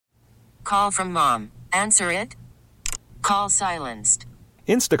call from mom. Answer it. Call silenced.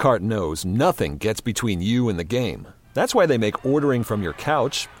 Instacart knows nothing gets between you and the game. That's why they make ordering from your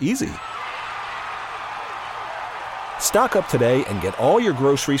couch easy. Stock up today and get all your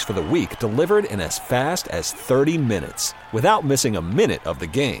groceries for the week delivered in as fast as 30 minutes without missing a minute of the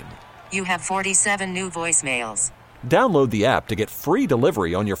game. You have 47 new voicemails. Download the app to get free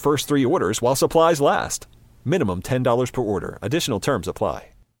delivery on your first 3 orders while supplies last. Minimum $10 per order. Additional terms apply.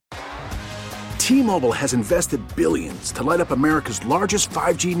 T-Mobile has invested billions to light up America's largest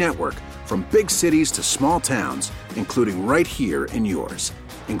 5G network, from big cities to small towns, including right here in yours.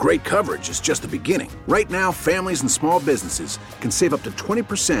 And great coverage is just the beginning. Right now, families and small businesses can save up to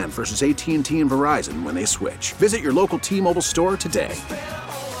 20% versus AT&T and Verizon when they switch. Visit your local T-Mobile store today.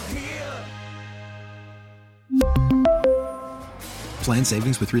 Plan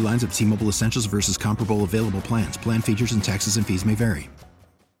savings with 3 lines of T-Mobile Essentials versus comparable available plans. Plan features and taxes and fees may vary.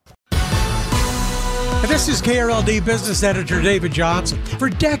 This is KRLD Business Editor David Johnson. For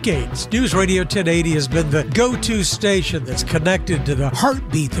decades, News Radio 1080 has been the go-to station that's connected to the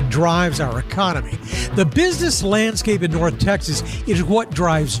heartbeat that drives our economy. The business landscape in North Texas is what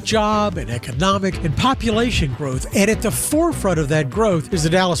drives job and economic and population growth, and at the forefront of that growth is the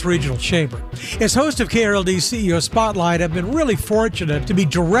Dallas Regional Chamber. As host of KRLD's CEO Spotlight, I've been really fortunate to be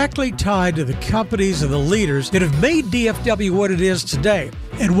directly tied to the companies and the leaders that have made DFW what it is today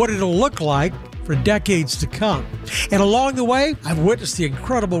and what it'll look like for decades to come. And along the way, I've witnessed the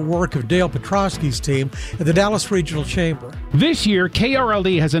incredible work of Dale Petrosky's team at the Dallas Regional Chamber. This year,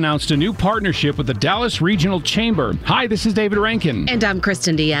 KRLD has announced a new partnership with the Dallas Regional Chamber. Hi, this is David Rankin. And I'm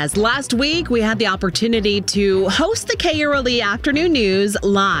Kristen Diaz. Last week, we had the opportunity to host the KRLD Afternoon News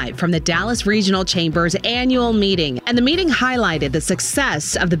live from the Dallas Regional Chamber's annual meeting. And the meeting highlighted the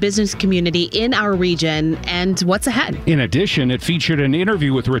success of the business community in our region and what's ahead. In addition, it featured an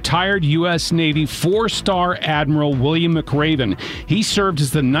interview with retired U.S. Navy 4-star Admiral William McRaven. He served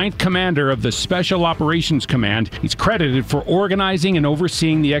as the 9th commander of the Special Operations Command. He's credited for organizing and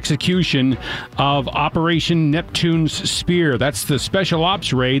overseeing the execution of Operation Neptune's Spear. That's the special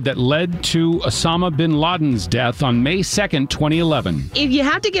ops raid that led to Osama bin Laden's death on May 2nd, 2011. If you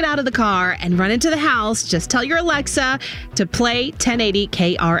have to get out of the car and run into the house, just tell your Alexa to play 1080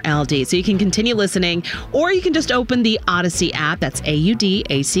 KRLD so you can continue listening, or you can just open the Odyssey app, that's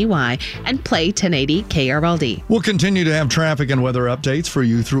AUDACY, and play 1080 KRLD. We'll continue to have traffic and weather updates for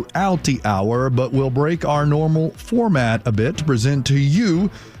you throughout the hour, but we'll break our normal format a bit to present to you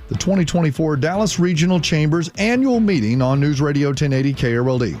the 2024 Dallas Regional Chamber's annual meeting on News Radio 1080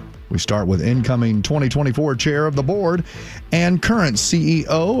 KRLD. We start with incoming 2024 chair of the board and current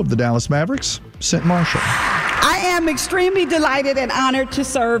CEO of the Dallas Mavericks, Cent Marshall. I am extremely delighted and honored to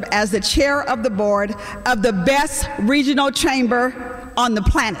serve as the chair of the board of the best regional chamber on the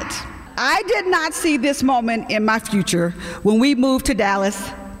planet. I did not see this moment in my future when we moved to Dallas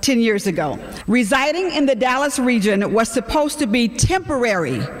 10 years ago. Residing in the Dallas region was supposed to be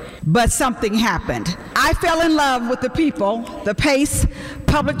temporary, but something happened. I fell in love with the people, the pace,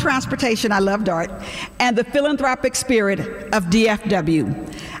 public transportation, I love DART, and the philanthropic spirit of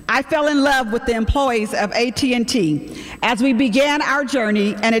DFW. I fell in love with the employees of AT&T as we began our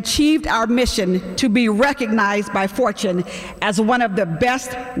journey and achieved our mission to be recognized by Fortune as one of the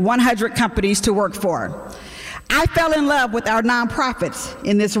best 100 companies to work for. I fell in love with our nonprofits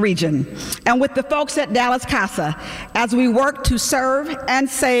in this region and with the folks at Dallas CASA as we work to serve and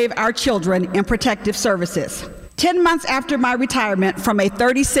save our children in protective services. 10 months after my retirement from a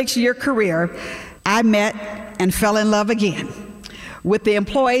 36-year career, I met and fell in love again with the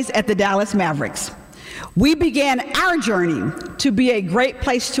employees at the Dallas Mavericks. We began our journey to be a great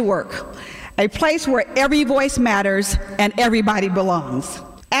place to work, a place where every voice matters and everybody belongs.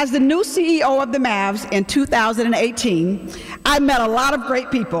 As the new CEO of the Mavs in 2018, I met a lot of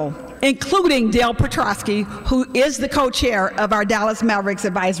great people, including Dale Petrosky, who is the co-chair of our Dallas Mavericks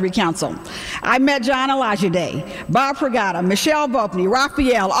Advisory Council. I met John Olajide, Bob Pragata, Michelle Vopni,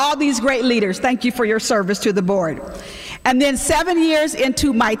 Raphael, all these great leaders. Thank you for your service to the board. And then 7 years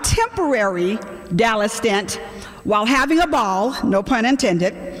into my temporary Dallas stint, while having a ball, no pun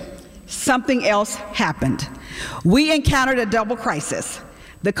intended, something else happened. We encountered a double crisis: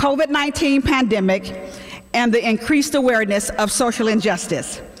 the COVID-19 pandemic and the increased awareness of social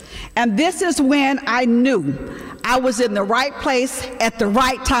injustice. And this is when I knew I was in the right place at the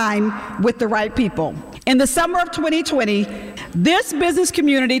right time with the right people. In the summer of 2020, this business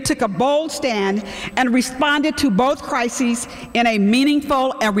community took a bold stand and responded to both crises in a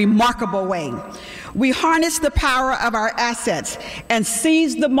meaningful and remarkable way. We harnessed the power of our assets and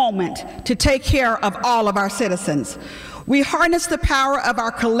seized the moment to take care of all of our citizens. We harnessed the power of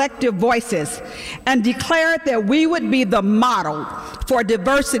our collective voices and declared that we would be the model for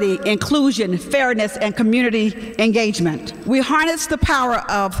diversity, inclusion, fairness, and community engagement. We harnessed the power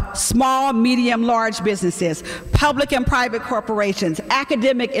of small, medium, large businesses, public and private corporations,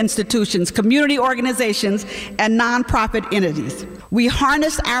 academic institutions, community organizations, and nonprofit entities. We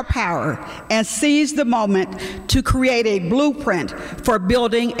harnessed our power and seized the moment to create a blueprint for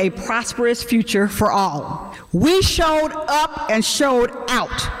building a prosperous future for all. We showed up and showed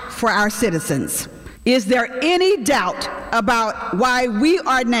out for our citizens. Is there any doubt about why we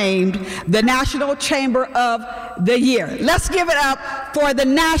are named the National Chamber of the Year? Let's give it up for the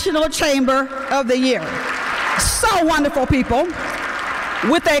National Chamber of the Year. So wonderful, people.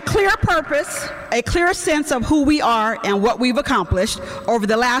 With a clear purpose, a clear sense of who we are and what we've accomplished over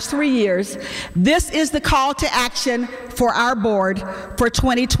the last 3 years, this is the call to action for our board for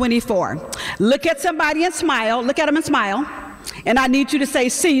 2024. Look at somebody and smile. Look at them and smile. And I need you to say,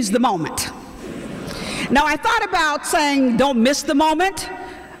 seize the moment. Now, I thought about saying, don't miss the moment,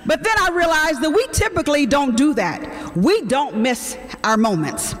 but then I realized that we typically don't do that. We don't miss our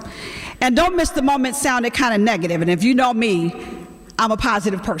moments. And don't miss the moment sounded kind of negative. And if you know me, I'm a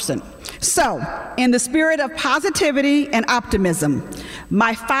positive person. So, in the spirit of positivity and optimism,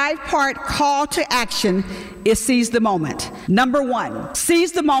 my 5-part call to action is seize the moment. Number 1,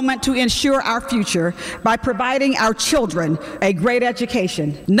 seize the moment to ensure our future by providing our children a great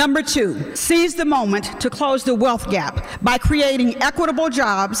education. Number 2, seize the moment to close the wealth gap by creating equitable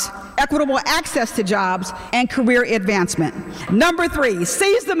jobs, equitable access to jobs, and career advancement. Number 3,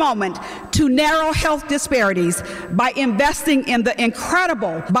 seize the moment to narrow health disparities by investing in the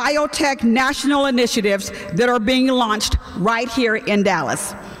incredible biotech national initiatives that are being launched right here in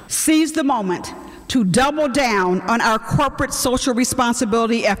Dallas. Seize the moment to double down on our corporate social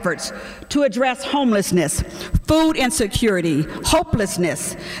responsibility efforts to address homelessness, food insecurity,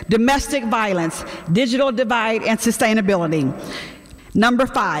 hopelessness, domestic violence, digital divide, and sustainability. Number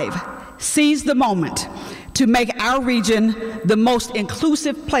 5, seize the moment to make our region the most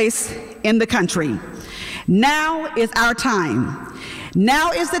inclusive place in the country. Now is our time.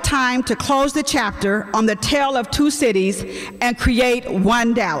 Now is the time to close the chapter on the tale of 2 cities and create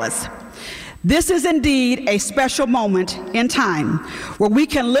one Dallas. This is indeed a special moment in time where we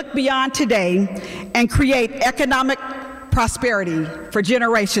can look beyond today and create economic prosperity for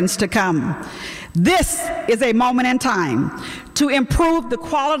generations to come. This is a moment in time to improve the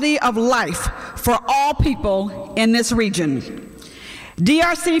quality of life for all people in this region.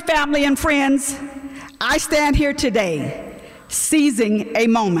 DRC family and friends, I stand here today seizing a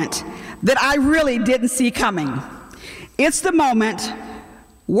moment that I really didn't see coming. It's the moment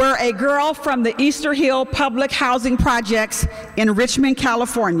where a girl from the Easter Hill Public Housing Projects in Richmond,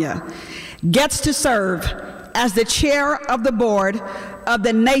 California, gets to serve as the chair of the board of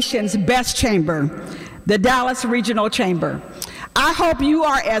the nation's best chamber, the Dallas Regional Chamber. I hope you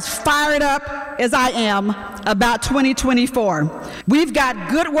are as fired up as I am about 2024. We've got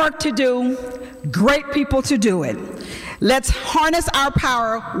good work to do, great people to do it. Let's harness our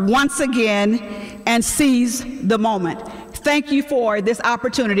power once again and seize the moment. Thank you for this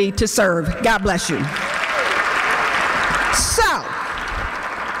opportunity to serve. God bless you. So,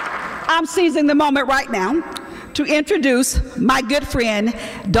 I'm seizing the moment right now to introduce my good friend,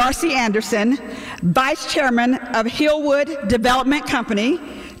 Darcy Anderson, Vice Chairman of Hillwood Development Company,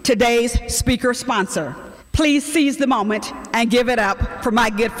 today's speaker sponsor. Please seize the moment and give it up for my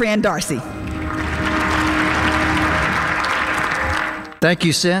good friend, Darcy. Thank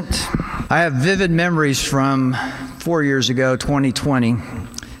you, Cint. I have vivid memories from 4 years ago, 2020,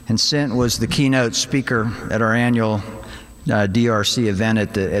 and Cint was the keynote speaker at our annual DRC event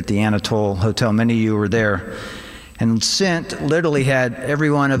at the Anatole Hotel. Many of you were there. And Cint literally had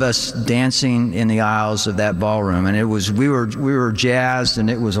every one of us dancing in the aisles of that ballroom, and we were jazzed,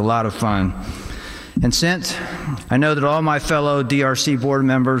 and it was a lot of fun. And Cint, I know that all my fellow DRC board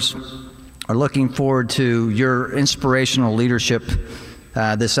members are looking forward to your inspirational leadership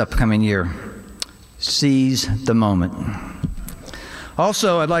this upcoming year. Seize the moment.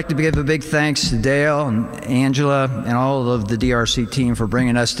 Also, I'd like to give a big thanks to Dale and Angela and all of the DRC team for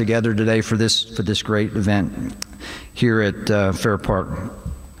bringing us together today for this great event here at Fair Park.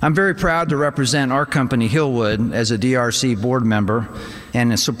 I'm very proud to represent our company, Hillwood, as a DRC board member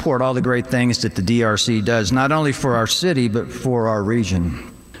and to support all the great things that the DRC does, not only for our city, but for our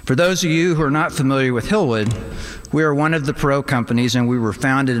region. For those of you who are not familiar with Hillwood, we are one of the Perot companies, and we were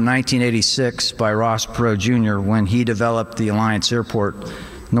founded in 1986 by Ross Perot Jr. when he developed the Alliance Airport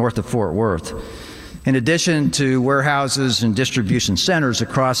north of Fort Worth. In addition to warehouses and distribution centers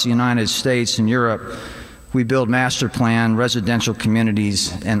across the United States and Europe, We build master plan, residential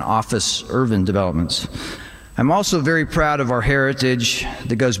communities, and office urban developments. I'm also very proud of our heritage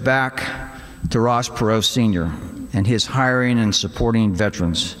that goes back to Ross Perot Sr. and his hiring and supporting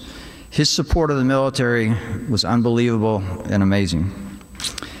veterans. His support of the military was unbelievable and amazing.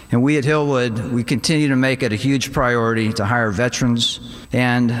 And we at Hillwood, we continue to make it a huge priority to hire veterans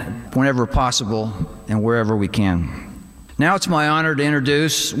and whenever possible and wherever we can. Now it's my honor to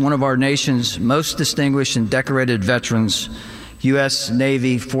introduce one of our nation's most distinguished and decorated veterans, U.S.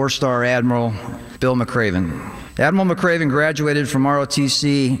 Navy 4-star Admiral Bill McRaven. Admiral McRaven graduated from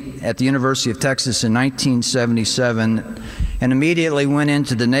ROTC at the University of Texas in 1977 and immediately went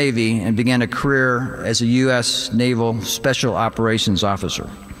into the Navy and began a career as a U.S. Naval Special Operations Officer,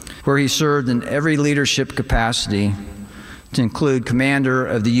 where he served in every leadership capacity to include commander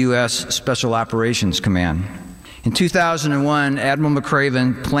of the U.S. Special Operations Command. In 2001, Admiral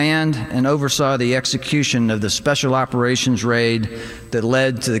McRaven planned and oversaw the execution of the Special Operations raid that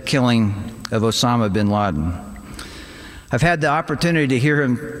led to the killing of Osama bin Laden. I've had the opportunity to hear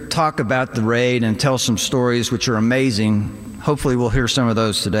him talk about the raid and tell some stories which are amazing. Hopefully we'll hear some of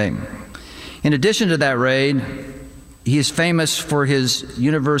those today. In addition to that raid, he is famous for his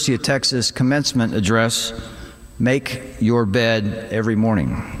University of Texas commencement address, "Make Your Bed Every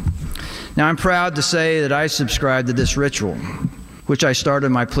Morning." Now, I'm proud to say that I subscribe to this ritual, which I started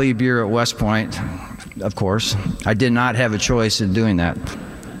my plebe year at West Point, of course. I did not have a choice in doing that.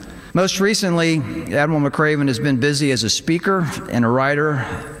 Most recently, Admiral McRaven has been busy as a speaker and a writer,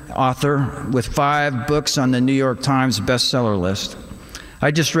 author, with 5 books on the New York Times bestseller list.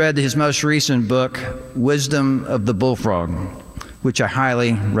 I just read his most recent book, Wisdom of the Bullfrog, which I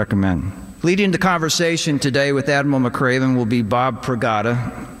highly recommend. Leading the conversation today with Admiral McRaven will be Bob Pragada,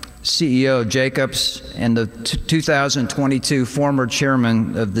 CEO of Jacobs and the 2022 former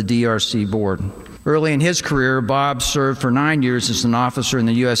chairman of the DRC board. Early in his career, Bob served for 9 years as an officer in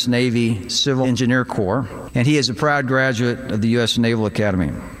the U.S. Navy Civil Engineer Corps, and he is a proud graduate of the U.S. Naval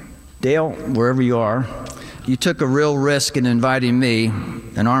Academy. Dale, wherever you are, you took a real risk in inviting me,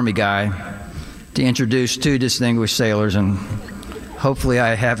 an Army guy, to introduce 2 distinguished sailors, and hopefully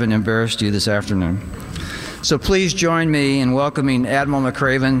I haven't embarrassed you this afternoon. So please join me in welcoming Admiral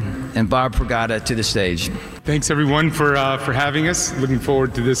McRaven and Bob Pragada to the stage. Thanks everyone for having us. Looking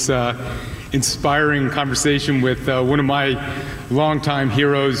forward to this inspiring conversation with one of my longtime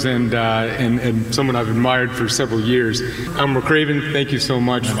heroes and someone I've admired for several years. Admiral McRaven, thank you so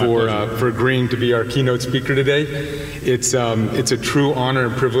much for agreeing to be our keynote speaker today. It's a true honor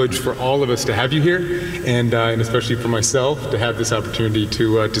and privilege for all of us to have you here, and especially for myself to have this opportunity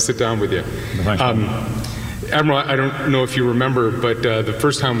to sit down with you. Admiral, I don't know if you remember, but the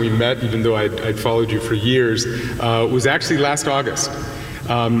first time we met, even though I'd followed you for years, was actually last August.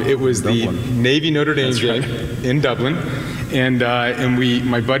 It was the Navy Notre Dame game in Dublin, and we,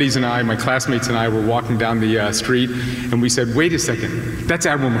 my buddies and I, my classmates and I, were walking down the street, and we said, "Wait a second, that's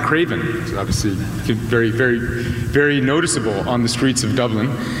Admiral McRaven." It's obviously very, very, very noticeable on the streets of Dublin,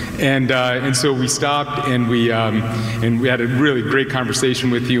 and so we stopped and we had a really great conversation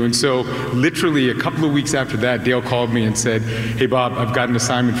with you. And so, literally a couple of weeks after that, Dale called me and said, "Hey Bob, I've got an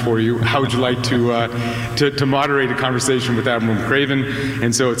assignment for you. How would you like to moderate a conversation with Admiral McRaven?"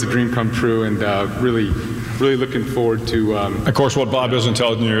 And so it's a dream come true, and really looking forward to. Of course, what Bob isn't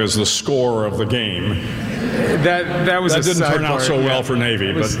telling you is the score of the game. That didn't turn out so well for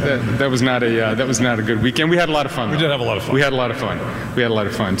Navy, but that was not a good weekend. We had a lot of fun. We did have a lot of fun. We had a lot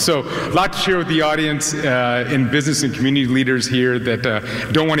of fun. So a lot to share with the audience and business and community leaders here that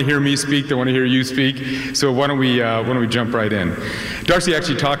don't want to hear me speak, they want to hear you speak. So why don't we jump right in? Darcy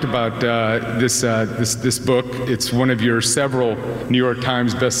actually talked about this book. It's one of your several New York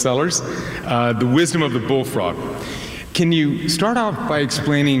Times bestsellers, The Wisdom of the Bullfrog. Can you start off by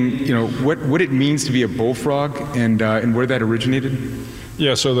explaining, what it means to be a bullfrog and where that originated?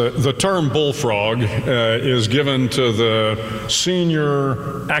 Yeah, so the term bullfrog is given to the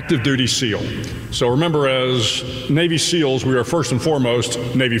senior active duty SEAL. So remember, as Navy SEALs, we are first and foremost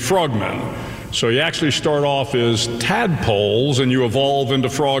Navy frogmen. So you actually start off as tadpoles and you evolve into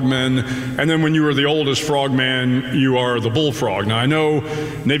frogmen, and then when you are the oldest frogman, you are the bullfrog. Now I know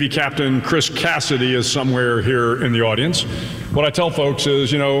Navy Captain Chris Cassidy is somewhere here in the audience. What I tell folks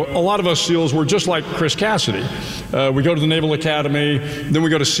is, a lot of us SEALs were just like Chris Cassidy. We go to the Naval Academy, then we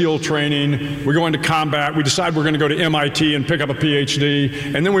go to SEAL training, we go into combat, we decide we're going to go to MIT and pick up a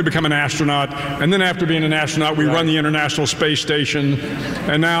PhD, and then we become an astronaut, and then after being an astronaut, we run the International Space Station,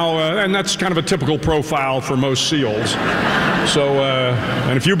 and now, and that's kind of a typical profile for most SEALs. So,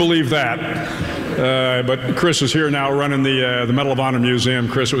 and if you believe that, but Chris is here now running the Medal of Honor Museum.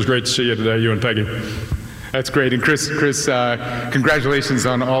 Chris, it was great to see you today, you and Peggy. That's great. And Chris, congratulations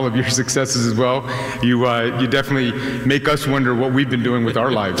on all of your successes as well. You definitely make us wonder what we've been doing with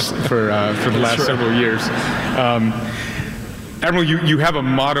our lives for the last several years. Admiral, you have a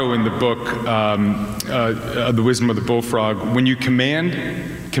motto in the book, The Wisdom of the Bullfrog. When you command.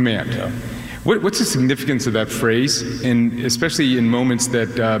 Yeah. What's the significance of that phrase, and especially in moments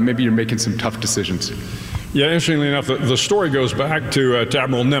that maybe you're making some tough decisions? Yeah, interestingly enough, the story goes back to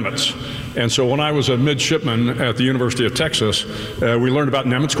Admiral Nimitz. And so when I was a midshipman at the University of Texas, we learned about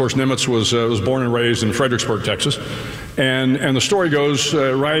Nimitz. Of course, Nimitz was born and raised in Fredericksburg, Texas. And the story goes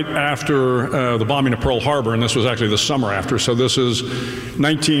right after the bombing of Pearl Harbor, and this was actually the summer after. So this is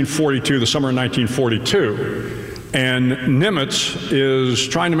 1942, the summer of 1942. And Nimitz is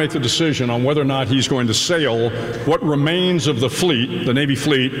trying to make the decision on whether or not he's going to sail what remains of the fleet, the Navy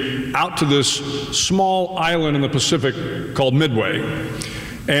fleet, out to this small island in the Pacific called Midway.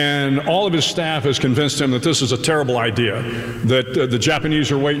 And all of his staff has convinced him that this is a terrible idea, that the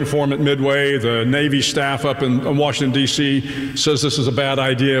Japanese are waiting for him at Midway. The Navy staff up in Washington, D.C. says this is a bad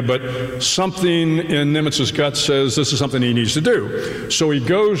idea, but something in Nimitz's gut says this is something he needs to do. So he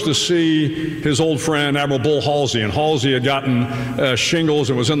goes to see his old friend, Admiral Bull Halsey, and Halsey had gotten shingles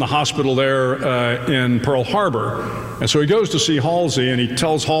and was in the hospital there in Pearl Harbor. And so he goes to see Halsey, and he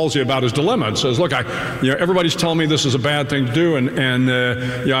tells Halsey about his dilemma and says, look, everybody's telling me this is a bad thing to do, and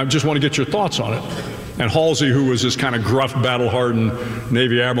I just want to get your thoughts on it. And Halsey, who was this kind of gruff, battle-hardened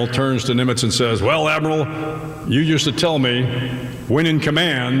Navy admiral, turns to Nimitz and says, well, Admiral, you used to tell me, when in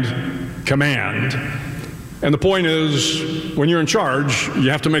command, command. And the point is, when you're in charge, you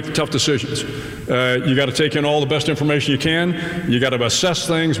have to make the tough decisions. You got to take in all the best information you can. You got to assess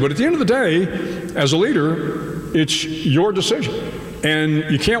things. But at the end of the day, as a leader, it's your decision. And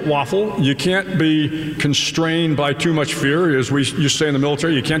you can't waffle. You can't be constrained by too much fear. As we used to say in the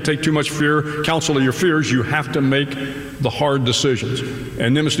military, you can't take too much counsel of your fears. You have to make the hard decisions.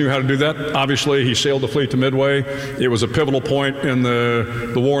 And Nimitz knew how to do that. Obviously, he sailed the fleet to Midway. It was a pivotal point in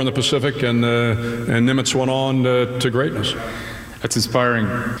the war in the Pacific, and Nimitz went on to greatness. That's inspiring.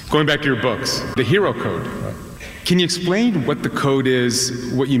 Going back to your books, the Hero Code. Can you explain what the code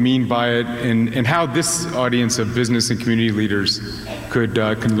is, what you mean by it, and how this audience of business and community leaders could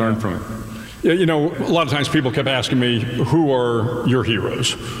learn from it? Yeah, a lot of times people kept asking me, who are your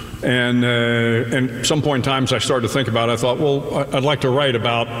heroes? And some point in times I started to think about it. I thought, well, I'd like to write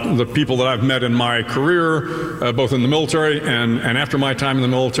about the people that I've met in my career, both in the military and after my time in the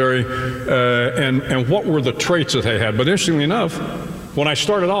military, and what were the traits that they had. But interestingly enough, when I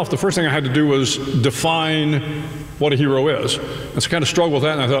started off, the first thing I had to do was define what a hero is. And so I kind of struggled with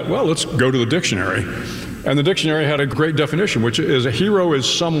that, and I thought, well, let's go to the dictionary. And the dictionary had a great definition, which is a hero is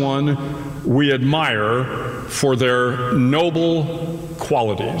someone we admire for their noble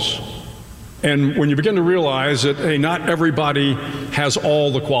qualities. And when you begin to realize that, hey, not everybody has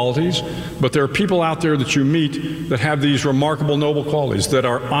all the qualities, but there are people out there that you meet that have these remarkable noble qualities, that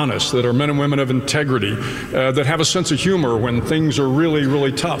are honest, that are men and women of integrity, that have a sense of humor when things are really,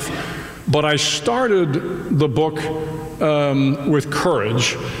 really tough. But I started the book with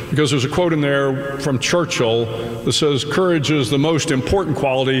courage, because there's a quote in there from Churchill that says, courage is the most important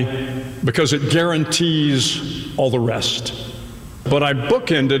quality because it guarantees all the rest. But I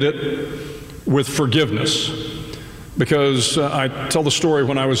bookended it with forgiveness, because I tell the story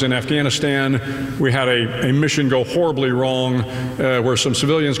when I was in Afghanistan. We had a mission go horribly wrong where some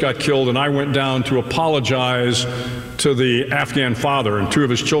civilians got killed, and I went down to apologize to the Afghan father, and 2 of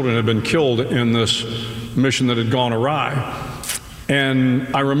his children had been killed in this mission that had gone awry.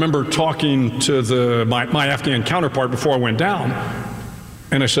 And I remember talking to my Afghan counterpart before I went down,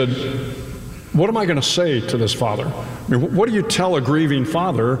 and I said, what am I going to say to this father? I mean, what do you tell a grieving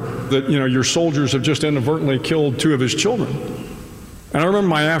father that, your soldiers have just inadvertently killed 2 of his children? And I remember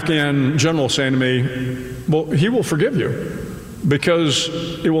my Afghan general saying to me, well, he will forgive you, because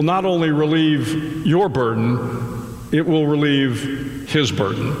it will not only relieve your burden, it will relieve his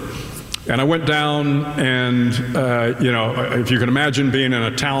burden. And I went down, and, if you can imagine being in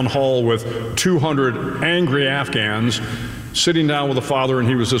a town hall with 200 angry Afghans, sitting down with a father, and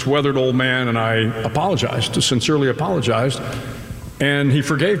he was this weathered old man, and I apologized, sincerely apologized, and he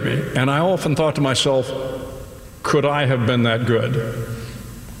forgave me. And I often thought to myself, could I have been that good?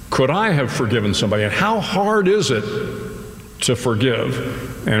 Could I have forgiven somebody? And how hard is it to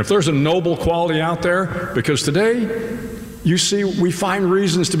forgive? And if there's a noble quality out there, because today, you see, we find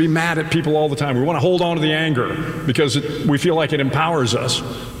reasons to be mad at people all the time. We want to hold on to the anger because we feel like it empowers us.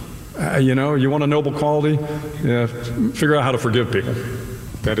 You want a noble quality? Yeah, figure out how to forgive people.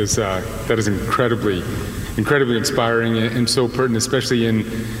 That is incredibly inspiring and so pertinent, especially in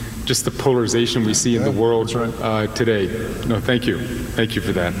just the polarization we see in the world today. No, thank you. Thank you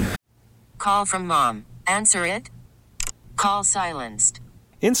for that. Call from mom. Answer it. Call silenced.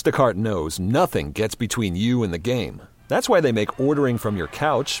 Instacart knows nothing gets between you and the game. That's why they make ordering from your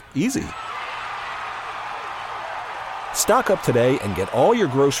couch easy. Stock up today and get all your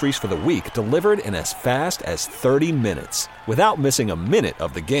groceries for the week delivered in as fast as 30 minutes without missing a minute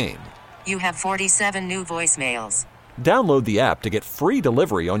of the game. You have 47 new voicemails. Download the app to get free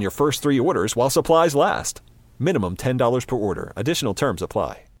delivery on your first 3 orders while supplies last. Minimum $10 per order. Additional terms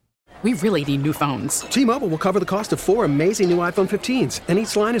apply. We really need new phones. T-Mobile will cover the cost of 4 amazing new iPhone 15s, and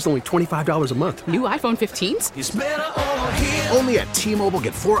each line is only $25 a month. New iPhone 15s? It's better over here. Only at T-Mobile,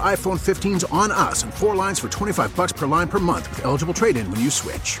 get 4 iPhone 15s on us and 4 lines for $25 per line per month with eligible trade-in when you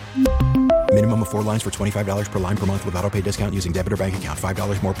switch. Minimum of 4 lines for $25 per line per month with autopay discount using debit or bank account.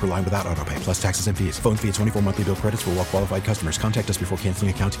 $5 more per line without autopay, plus taxes and fees. Phone fee at 24 monthly bill credits for well-qualified customers. Contact us before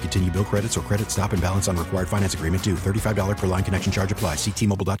canceling account to continue bill credits or credit stop and balance on required finance agreement due. $35 per line connection charge applies. See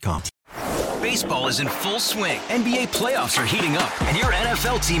T-Mobile.com. Baseball is in full swing. NBA playoffs are heating up, and your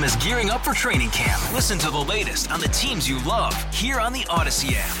NFL team is gearing up for training camp. Listen to the latest on the teams you love here on the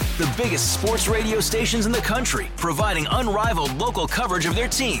Odyssey app. The biggest sports radio stations in the country, providing unrivaled local coverage of their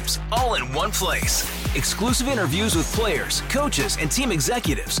teams, all in one place. Exclusive interviews with players, coaches, and team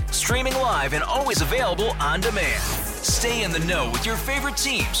executives, streaming live and always available on demand. Stay in the know with your favorite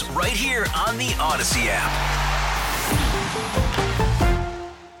teams right here on the Odyssey app.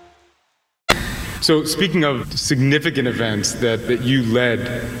 So speaking of significant events that you led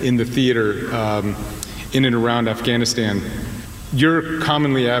in the theater in and around Afghanistan, you're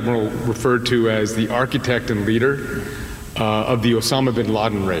commonly, Admiral, referred to as the architect and leader of the Osama bin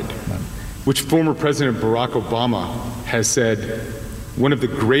Laden raid, which former President Barack Obama has said one of the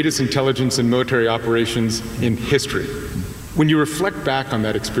greatest intelligence and military operations in history. When you reflect back on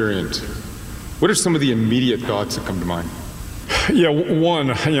that experience, what are some of the immediate thoughts that come to mind? Yeah, one,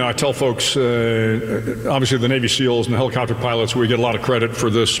 I tell folks, obviously the Navy SEALs and the helicopter pilots, we get a lot of credit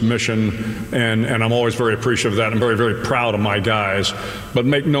for this mission, and I'm always very appreciative of that. I'm very, very proud of my guys. But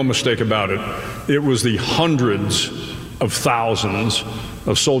make no mistake about it, it was the hundreds of thousands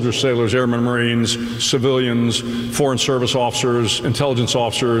of soldiers, sailors, airmen, Marines, civilians, foreign service officers, intelligence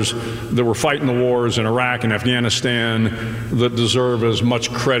officers that were fighting the wars in Iraq and Afghanistan that deserve as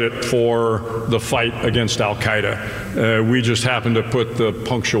much credit for the fight against al-Qaeda. We just happened to put the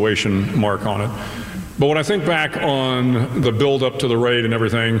punctuation mark on it. But when I think back on the build-up to the raid and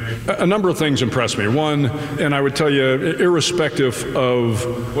everything, a number of things impressed me. One, and I would tell you, irrespective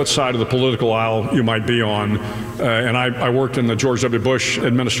of what side of the political aisle you might be on, and I worked in the George W. Bush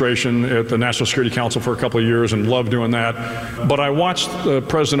administration at the National Security Council for a couple of years and loved doing that. But I watched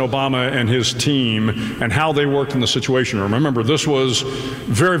President Obama and his team and how they worked in the Situation Room. Remember, this was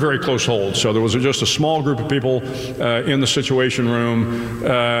very, very close hold. So there was just a small group of people in the Situation Room,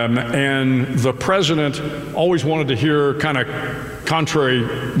 and the president always wanted to hear kind of contrary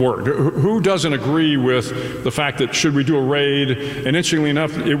word. Who doesn't agree with the fact that should we do a raid? And interestingly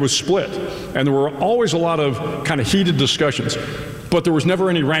enough, it was split. And there were always a lot of kind of heated discussions. But there was never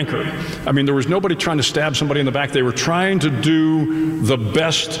any rancor. I mean, there was nobody trying to stab somebody in the back. They were trying to do the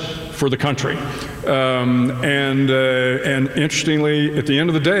best for the country. And interestingly, at the end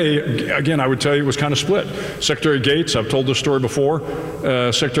of the day, again, I would tell you it was kind of split. Secretary Gates, I've told this story before,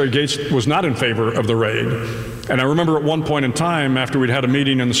 Secretary Gates was not in favor of the raid. And I remember at one point in time, after we'd had a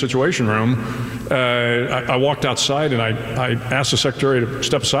meeting in the Situation Room, I walked outside and I asked the secretary to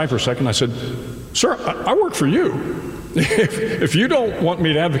step aside for a second. I said, "Sir, I work for you. If you don't want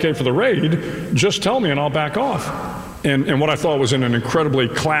me to advocate for the raid, just tell me and I'll back off." And what I thought was an incredibly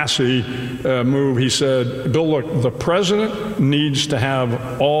classy move, he said, "Bill, look, the president needs to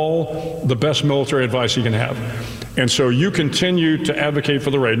have all the best military advice he can have. And so you continue to advocate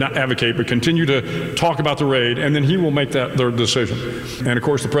for the raid, not advocate, but continue to talk about the raid, and then he will make that their decision." And of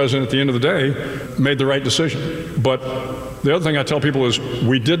course, the president at the end of the day made the right decision. But the other thing I tell people is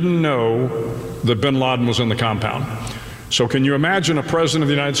we didn't know that bin Laden was in the compound. So can you imagine a president of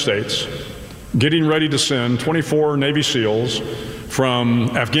the United States getting ready to send 24 Navy SEALs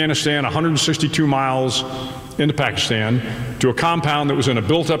from Afghanistan, 162 miles into Pakistan, to a compound that was in a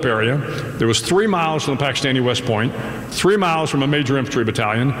built-up area. There was 3 miles from the Pakistani West Point, 3 miles from a major infantry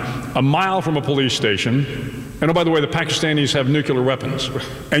battalion, a mile from a police station. And oh, by the way, the Pakistanis have nuclear weapons.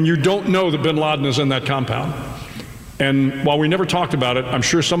 And you don't know that bin Laden is in that compound. And while we never talked about it, I'm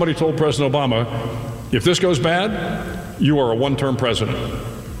sure somebody told President Obama, if this goes bad, you are a one-term president.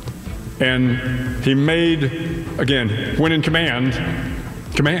 And he made, again, when in command,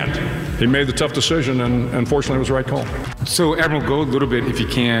 he made the tough decision, and fortunately it was the right call. So, Admiral, go a little bit, if you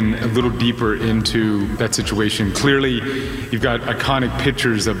can, a little deeper into that situation. Clearly, you've got iconic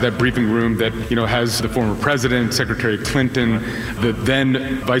pictures of that briefing room that, has the former president, Secretary Clinton, the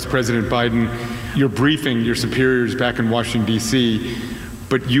then Vice President Biden. You're briefing your superiors back in Washington, D.C.,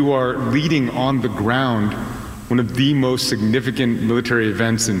 but you are leading on the ground one of the most significant military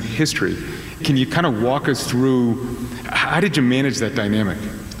events in history. Can you kind of walk us through, how did you manage that dynamic?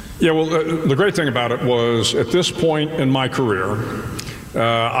 Yeah, well, the great thing about it was, at this point in my career,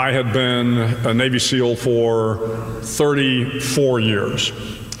 I had been a Navy SEAL for 34 years.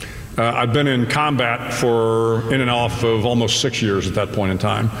 I'd been in combat for in and off of almost 6 years at that point in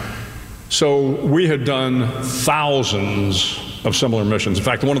time. So we had done thousands of similar missions. In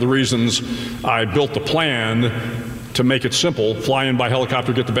fact, one of the reasons I built the plan to make it simple, fly in by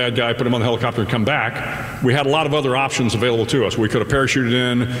helicopter, get the bad guy, put him on the helicopter, and come back, we had a lot of other options available to us. We could have parachuted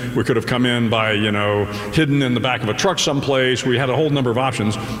in, we could have come in by, hidden in the back of a truck someplace. We had a whole number of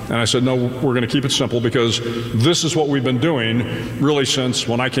options. And I said, no, we're going to keep it simple, because this is what we've been doing really since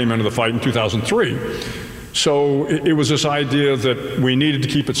when I came into the fight in 2003. So it was this idea that we needed to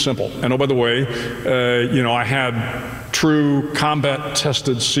keep it simple. And oh, by the way, I had true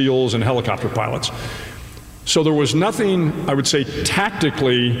combat-tested SEALs and helicopter pilots. So there was nothing, I would say,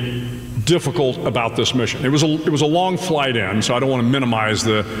 tactically difficult about this mission. It was a long flight in, so I don't want to minimize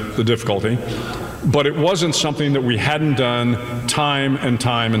the difficulty, but it wasn't something that we hadn't done time and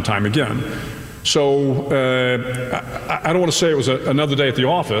time and time again. So I don't want to say it was another day at the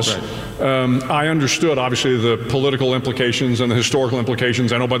office. Right. I understood, obviously, the political implications and the historical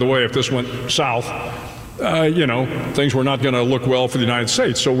implications. I know, by the way, if this went south, things were not going to look well for the United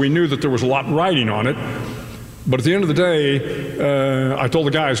States. So we knew that there was a lot riding on it. But at the end of the day, I told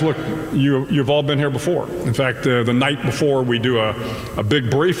the guys, look, you've all been here before. In fact, the night before, we do a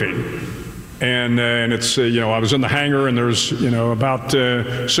big briefing. And it's, I was in the hangar, and there's, about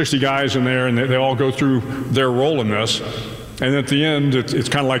 60 guys in there, and they all go through their role in this. And at the end, it's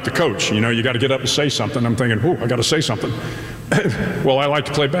kind of like the coach. You got to get up and say something. I'm thinking, I got to say something. Well, I like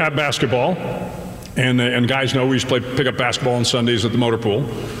to play basketball. And guys know we used to pick up basketball on Sundays at the motor pool.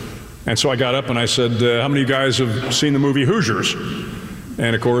 And so I got up and I said, how many of you guys have seen the movie Hoosiers?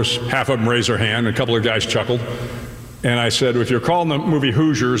 And of course, half of them raised their hand, and a couple of guys chuckled. And I said, if you're calling the movie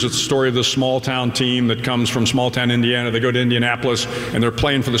Hoosiers, it's the story of this small town team that comes from small town Indiana. They go to Indianapolis, and they're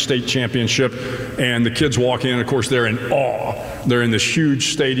playing for the state championship. And the kids walk in, of course, they're in awe. They're in this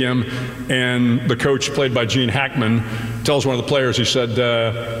huge stadium. And the coach, played by Gene Hackman, tells one of the players, he said,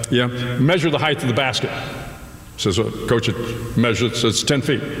 measure the height of the basket. Says, coach, it measures, it's 10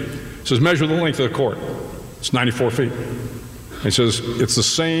 feet. Says, measure the length of the court. It's 94 feet. He says, it's the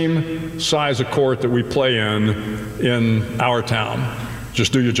same size of court that we play in our town.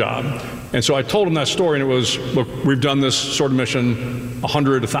 Just do your job. And so I told him that story, and it was, look, we've done this sort of mission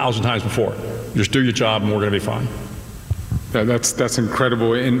 100, 1,000 times before. Just do your job, and we're going to be fine. That's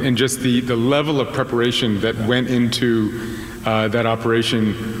incredible. And just the level of preparation that went into that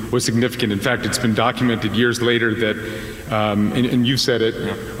operation was significant. In fact, it's been documented years later that and you said it,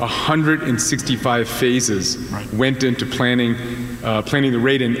 165 phases went into planning the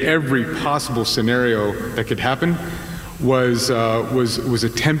raid, and every possible scenario that could happen was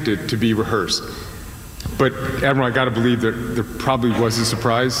attempted to be rehearsed. But Admiral, I got to believe that there probably was a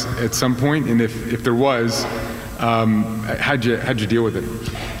surprise at some point, and if there was, how'd you deal with it?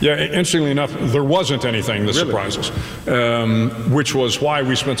 Yeah, interestingly enough, there wasn't anything that surprised us, which was why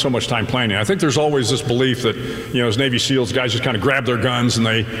we spent so much time planning. I think there's always this belief that, as Navy SEALs, guys just kind of grab their guns and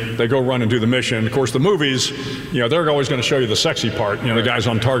they go run and do the mission. Of course, the movies, they're always going to show you the sexy part, the guys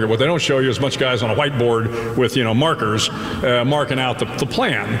on target. What they don't show you is much guys on a whiteboard with, markers marking out the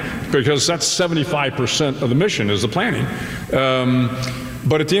plan, because that's 75% of the mission is the planning.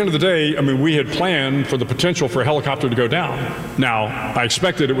 But at the end of the day, we had planned for the potential for a helicopter to go down. Now, I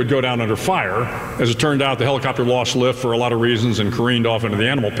expected it would go down under fire. As it turned out, the helicopter lost lift for a lot of reasons and careened off into the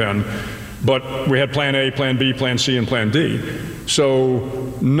animal pen. But we had plan A, plan B, plan C, and plan D.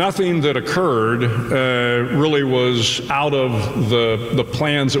 So nothing that occurred really was out of the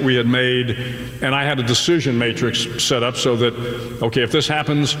plans that we had made. And I had a decision matrix set up so that, okay, if this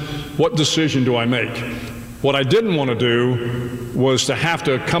happens, what decision do I make? What I didn't want to do was to have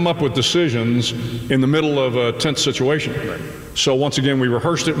to come up with decisions in the middle of a tense situation. So once again, we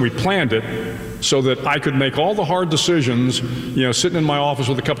rehearsed it and we planned it so that I could make all the hard decisions, sitting in my office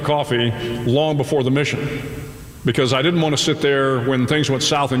with a cup of coffee long before the mission. Because I didn't want to sit there when things went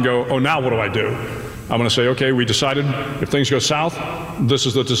south and go, oh, now what do I do? I'm going to say, okay, we decided if things go south, this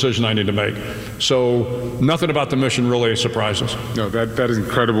is the decision I need to make. So nothing about the mission really surprises. No, that is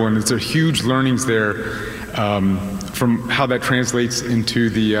incredible, and it's a huge learnings there from how that translates into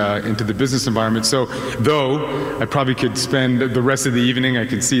the business environment. So, though I probably could spend the rest of the evening, I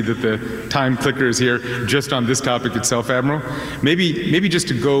can see that the time clicker is here just on this topic itself, Admiral. Maybe just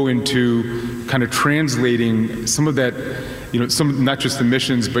to go into kind of translating some of that, some not just the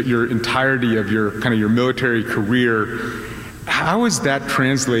missions, but your entirety of your military career. How is that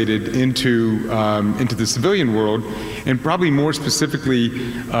translated into the civilian world, and probably more specifically,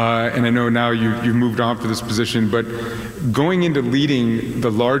 and I know now you've moved on for this position, but going into leading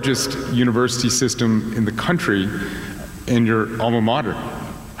the largest university system in the country in your alma mater,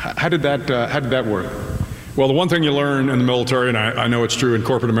 how did that work? Well, the one thing you learn in the military, and I know it's true in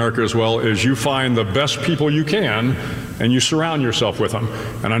corporate America as well, is you find the best people you can and you surround yourself with them.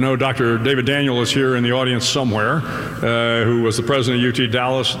 And I know Dr. David Daniel is here in the audience somewhere, who was the president of UT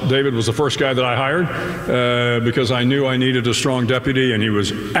Dallas. David was the first guy that I hired because I knew I needed a strong deputy, and he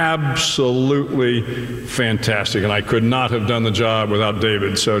was absolutely fantastic. And I could not have done the job without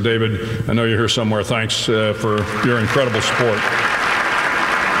David. So David, I know you're here somewhere. Thanks for your incredible support.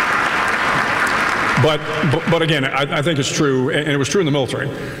 But again, I think it's true, and it was true in the military.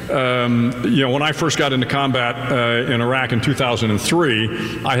 When I first got into combat in Iraq in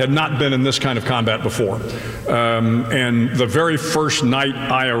 2003, I had not been in this kind of combat before. And the very first night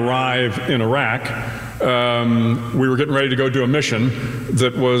I arrived in Iraq, we were getting ready to go do a mission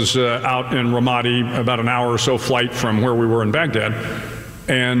that was out in Ramadi, about an hour or so flight from where we were in Baghdad.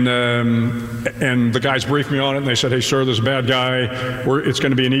 And the guys briefed me on it, and they said, hey, sir, there's a bad guy. It's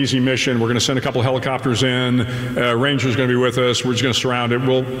going to be an easy mission. We're going to send a couple of helicopters in. Ranger's going to be with us. We're just going to surround it.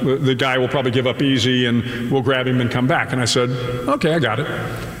 The guy will probably give up easy, and we'll grab him and come back. And I said, okay, I got it.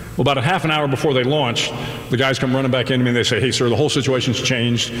 Well, about a half an hour before they launched, the guys come running back into me, and they say, hey, sir, the whole situation's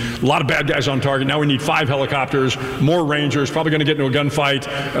changed. A lot of bad guys on target. Now we need 5 helicopters, more Rangers, probably going to get into a gunfight.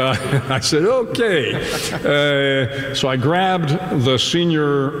 I said, okay. So I grabbed the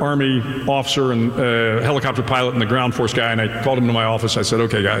senior Army officer and helicopter pilot and the ground force guy, and I called him to my office. I said,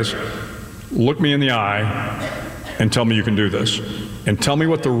 okay, guys, look me in the eye and tell me you can do this. And tell me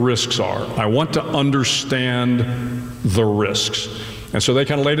what the risks are. I want to understand the risks. And so they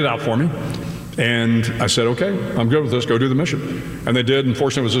kind of laid it out for me. And I said, okay, I'm good with this, go do the mission. And they did, and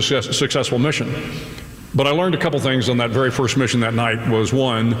fortunately it was a successful mission. But I learned a couple things on that very first mission that night. Was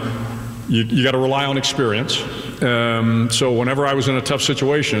one, you got to rely on experience. So whenever I was in a tough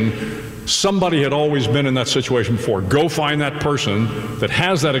situation, somebody had always been in that situation before. Go find that person that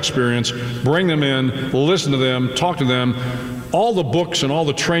has that experience, bring them in, listen to them, talk to them. All the books and all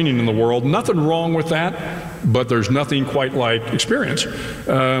the training in the world, nothing wrong with that, but there's nothing quite like experience.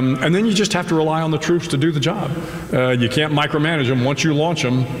 And then you just have to rely on the troops to do the job. You can't micromanage them. Once you launch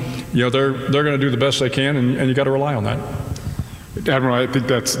them, they're going to do the best they can, and you got to rely on that. Admiral, I think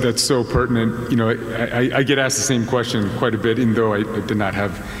that's so pertinent. I get asked the same question quite a bit, even though I did not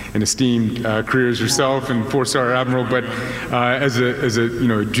have an esteemed career as yourself and 4-star Admiral. But as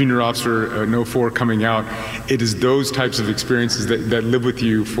a junior officer, no 4 coming out, it is those types of experiences that live with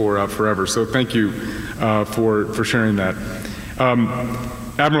you for forever. So thank you for sharing that.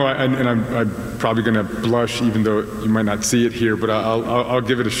 Admiral, and I'm probably going to blush, even though you might not see it here, but I'll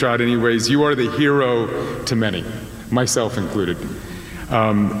give it a shot anyways. You are the hero to many, myself included.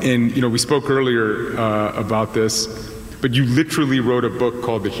 And we spoke earlier about this, but you literally wrote a book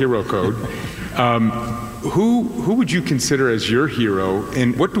called The Hero Code. Who would you consider as your hero,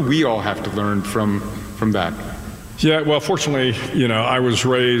 and what do we all have to learn from that? Yeah, well, fortunately, I was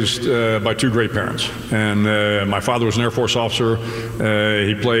raised by 2 great parents. And my father was an Air Force officer.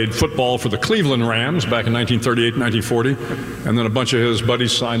 He played football for the Cleveland Rams back in 1938, 1940. And then a bunch of his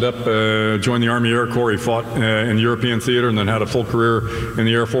buddies signed up, joined the Army Air Corps. He fought in European theater and then had a full career in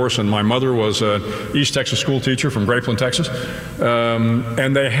the Air Force. And my mother was an East Texas school teacher from Grapeland, Texas.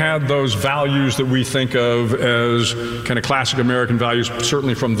 And they had those values that we think of as kind of classic American values,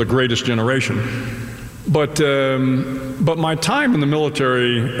 certainly from the greatest generation. But my time in the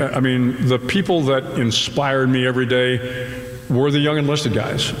military, the people that inspired me every day were the young enlisted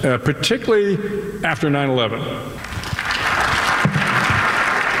guys, particularly after 9/11.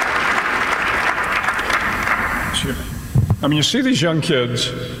 You see these young kids,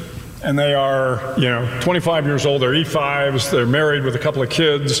 and they are, 25 years old, they're E5s, they're married with a couple of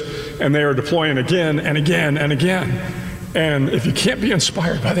kids, and they are deploying again and again and again. And if you can't be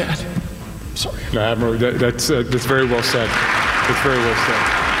inspired by that, sorry. No, Admiral, that's very well said. That's very well said.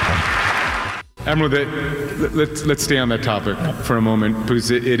 Admiral, let's stay on that topic for a moment,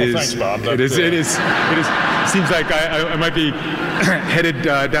 because it is. Thanks, Bob. It seems like I might be headed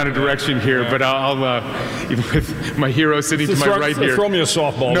down a direction here, but I'll even with my hero sitting to my right here. Throw me a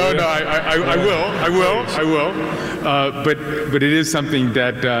softball. No, I will. But it is something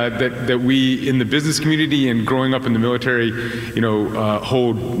that we in the business community and growing up in the military,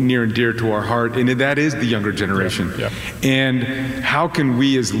 hold near and dear to our heart, and that is the younger generation. Yeah. And how can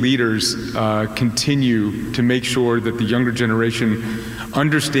we as leaders continue to make sure that the younger generation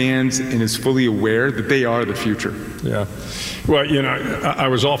understands and is fully aware that they are the future? Yeah. Well, I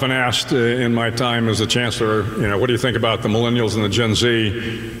was often asked in my time as the chancellor, what do you think about the millennials and the Gen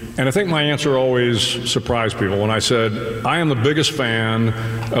Z? And I think my answer always surprised people when I said, I am the biggest fan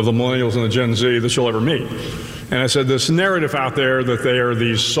of the millennials and the Gen Z that you'll ever meet. And I said, this narrative out there that they are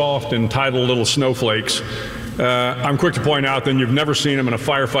these soft, entitled little snowflakes, I'm quick to point out that you've never seen them in a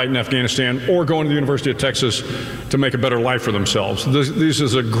firefight in Afghanistan or going to the University of Texas to make a better life for themselves. This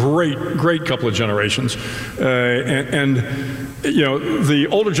is a great couple of generations. The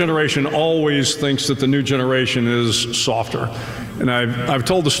older generation always thinks that the new generation is softer. And I've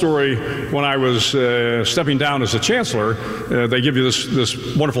told the story when I was stepping down as the chancellor. They give you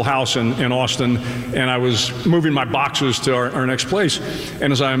this wonderful house in Austin, and I was moving my boxes to our next place.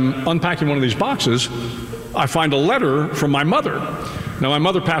 And as I'm unpacking one of these boxes, I find a letter from my mother. Now, my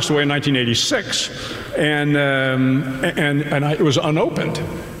mother passed away in 1986, and it was unopened.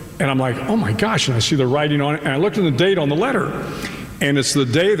 And I'm like, oh my gosh, and I see the writing on it, and I looked at the date on the letter, and it's the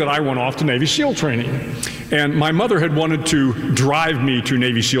day that I went off to Navy SEAL training. And my mother had wanted to drive me to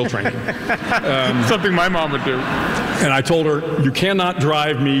Navy SEAL training. Something my mom would do. And I told her, you cannot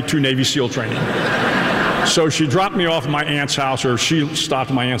drive me to Navy SEAL training. So she dropped me off at my aunt's house, or she stopped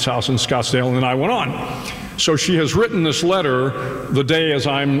at my aunt's house in Scottsdale, and then I went on. So she has written this letter the day as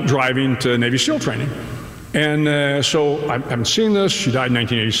I'm driving to Navy SEAL training. And so I haven't seen this. She died in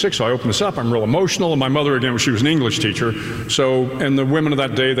 1986, so I opened this up. I'm real emotional. And my mother, again, she was an English teacher. And the women of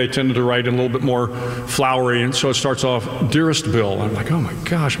that day, they tended to write in a little bit more flowery. And so it starts off, Dearest Bill. I'm like, oh my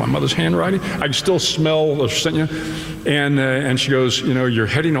gosh, my mother's handwriting. I can still smell the sent you. And she goes, you're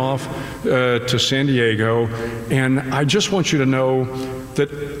heading off to San Diego. And I just want you to know that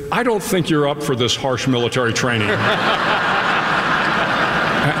I don't think you're up for this harsh military training.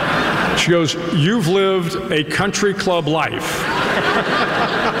 She goes, you've lived a country club life.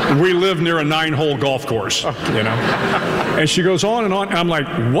 We live near a 9-hole golf course, And she goes on and on, and I'm like,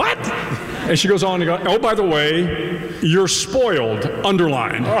 what? And she goes on and goes, oh, by the way, you're spoiled,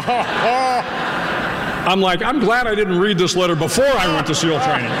 underlined. I'm like, I'm glad I didn't read this letter before I went to SEAL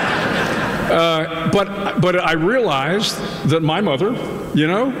training. But I realized that my mother,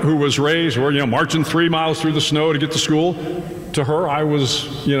 who was raised, marching 3 miles through the snow to get to school, to her, I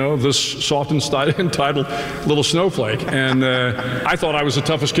was, this soft and entitled little snowflake, and I thought I was the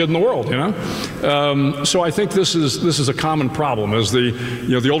toughest kid in the world, So I think this is a common problem. As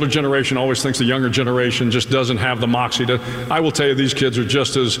the older generation always thinks the younger generation just doesn't have the moxie to. I will tell you, these kids are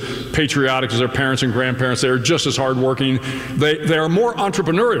just as patriotic as their parents and grandparents. They are just as hardworking. They are more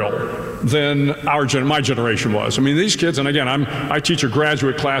entrepreneurial than my generation was. I mean, these kids, and again, I teach a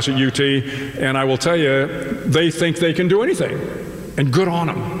graduate class at UT, and I will tell you, they think they can do anything. And good on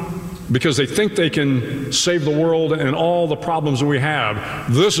them, because they think they can save the world and all the problems that we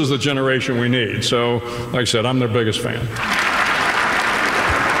have. This is the generation we need. So, like I said, I'm their biggest fan. I'm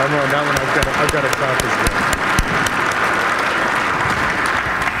on that one. I've got a topic.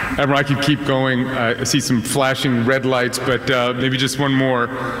 Admiral, I could keep going. I see some flashing red lights, but maybe just one more.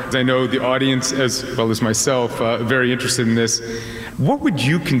 I know the audience, as well as myself, very interested in this. What would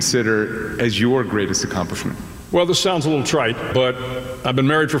you consider as your greatest accomplishment? Well, this sounds a little trite, but I've been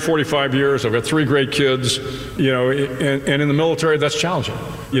married for 45 years. I've got 3 great kids, and in the military, that's challenging.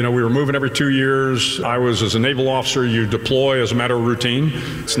 We were moving every 2 years. I was, as a naval officer, you deploy as a matter of routine.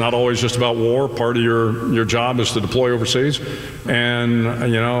 It's not always just about war. Part of your job is to deploy overseas. And,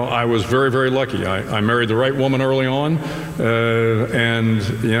 I was very, very lucky. I married the right woman early on, and,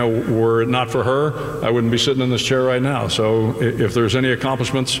 were it not for her, I wouldn't be sitting in this chair right now. So if there's any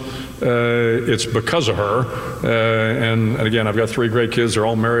accomplishments, it's because of her. And again, I've got 3 great kids. They're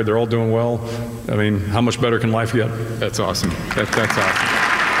all married. They're all doing well. I mean, how much better can life get? That's awesome. That's awesome.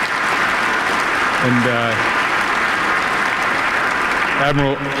 And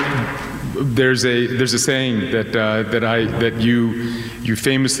Admiral, there's a saying that you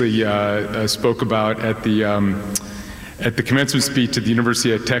famously spoke about at the commencement speech at the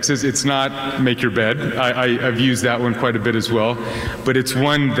University of Texas. It's not make your bed. I've used that one quite a bit as well, but it's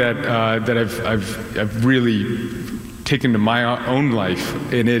one that I've really taken to my own life,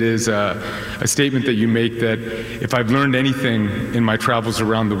 and it is a statement that you make that if I've learned anything in my travels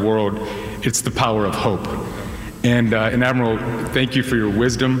around the world, it's the power of hope. And Admiral, thank you for your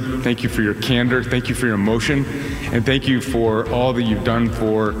wisdom, thank you for your candor, thank you for your emotion, and thank you for all that you've done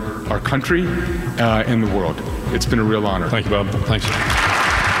for our country and the world. It's been a real honor. Thank you, Bob. Thanks.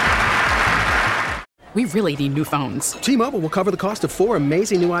 We really need new phones. T-Mobile will cover the cost of 4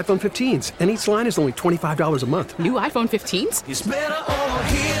 amazing new iPhone 15s, and each line is only $25 a month. New iPhone 15s? It's better over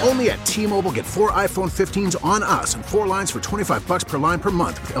here. Only at T-Mobile, get 4 iPhone 15s on us and 4 lines for $25 per line per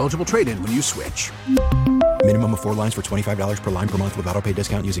month with eligible trade-in when you switch. Minimum of 4 lines for $25 per line per month with autopay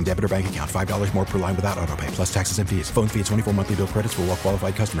discount using debit or bank account. $5 more per line without autopay, plus taxes and fees. Phone fee at 24 monthly bill credits for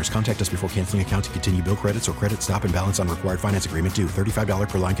well-qualified customers. Contact us before canceling account to continue bill credits or credit stop and balance on required finance agreement due. $35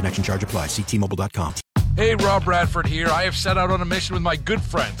 per line connection charge applies. See T-Mobile.com. Hey, Rob Bradford here. I have set out on a mission with my good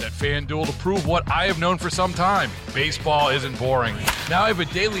friends at FanDuel to prove what I have known for some time. Baseball isn't boring. Now I have a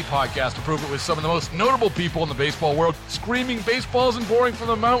daily podcast to prove it with some of the most notable people in the baseball world, screaming baseball isn't boring from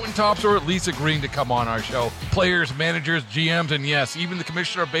the mountaintops, or at least agreeing to come on our show. Players, managers, GMs, and yes, even the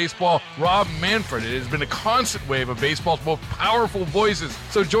commissioner of baseball, Rob Manfred. It has been a constant wave of baseball's most powerful voices.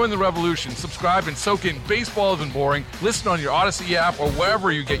 So join the revolution. Subscribe and soak in Baseball Isn't Boring. Listen on your Odyssey app or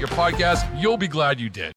wherever you get your podcasts. You'll be glad you did.